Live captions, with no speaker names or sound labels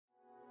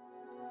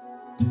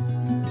I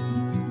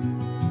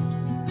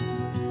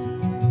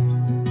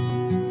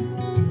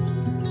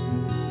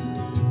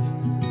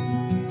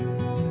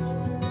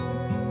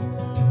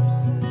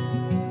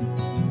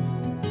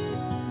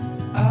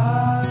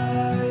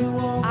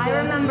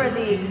remember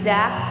the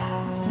exact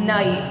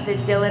night that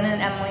Dylan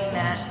and Emily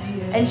met,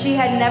 and she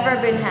had never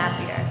been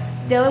happier.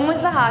 Dylan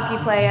was the hockey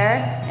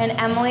player, and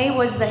Emily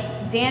was the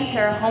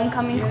dancer,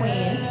 homecoming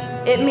queen.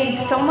 It made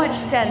so much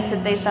sense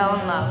that they fell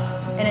in love,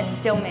 and it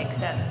still makes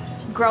sense.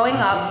 Growing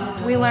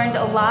up, we learned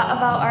a lot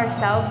about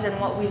ourselves and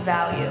what we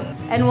value.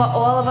 And what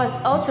all of us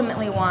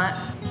ultimately want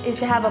is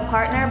to have a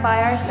partner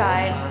by our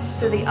side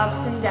through the ups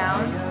and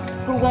downs,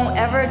 who won't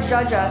ever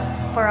judge us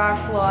for our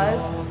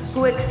flaws,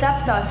 who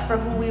accepts us for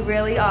who we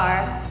really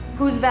are,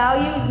 whose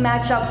values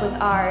match up with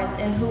ours,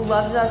 and who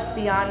loves us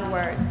beyond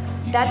words.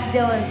 That's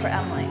Dylan for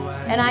Emily,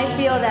 and I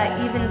feel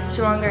that even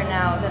stronger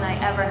now than I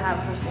ever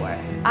have before.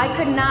 I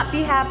could not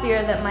be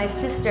happier that my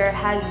sister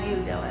has you,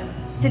 Dylan,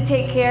 to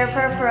take care of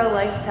her for a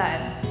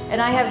lifetime,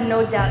 and I have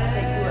no doubts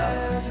that you will.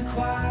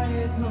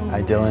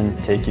 I,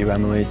 Dylan, take you,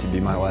 Emily, to be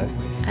my wife.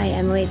 I,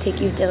 Emily, take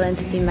you, Dylan,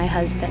 to be my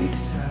husband.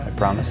 I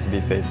promise to be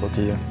faithful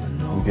to you,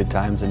 in good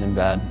times and in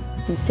bad.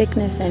 In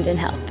sickness and in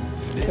health.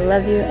 To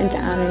love you and to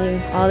honor you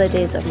all the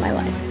days of my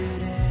life.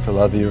 To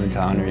love you and to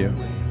honor you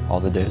all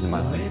the days of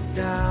my life.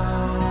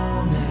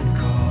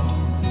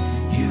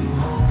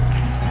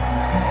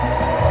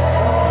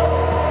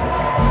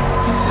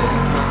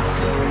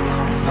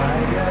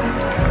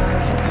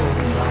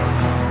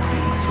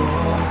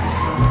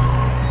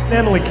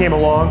 Emily came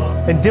along,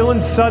 and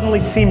Dylan suddenly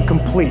seemed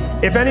complete.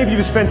 If any of you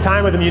have spent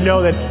time with him, you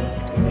know that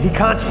he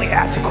constantly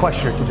asks a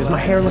question or two. Does my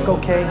hair look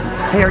okay?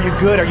 Hey, are you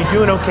good? Are you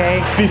doing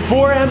okay?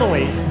 Before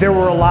Emily, there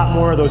were a lot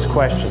more of those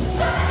questions.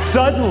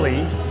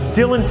 Suddenly,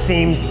 Dylan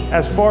seemed,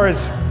 as far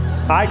as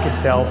I could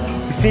tell,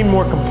 he seemed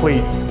more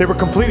complete. They were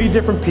completely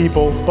different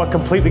people, but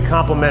completely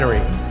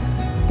complementary.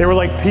 They were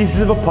like pieces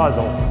of a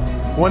puzzle.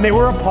 When they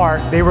were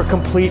apart, they were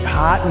complete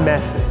hot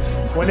messes.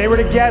 When they were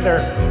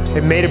together,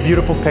 it made a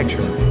beautiful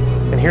picture.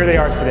 And here they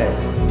are today.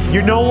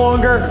 You're no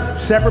longer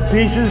separate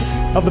pieces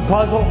of the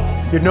puzzle.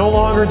 You're no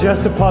longer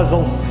just a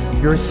puzzle.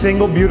 You're a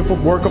single beautiful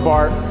work of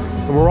art.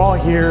 And we're all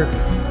here,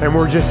 and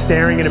we're just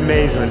staring in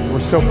amazement. We're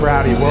so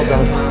proud of you. Well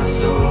done.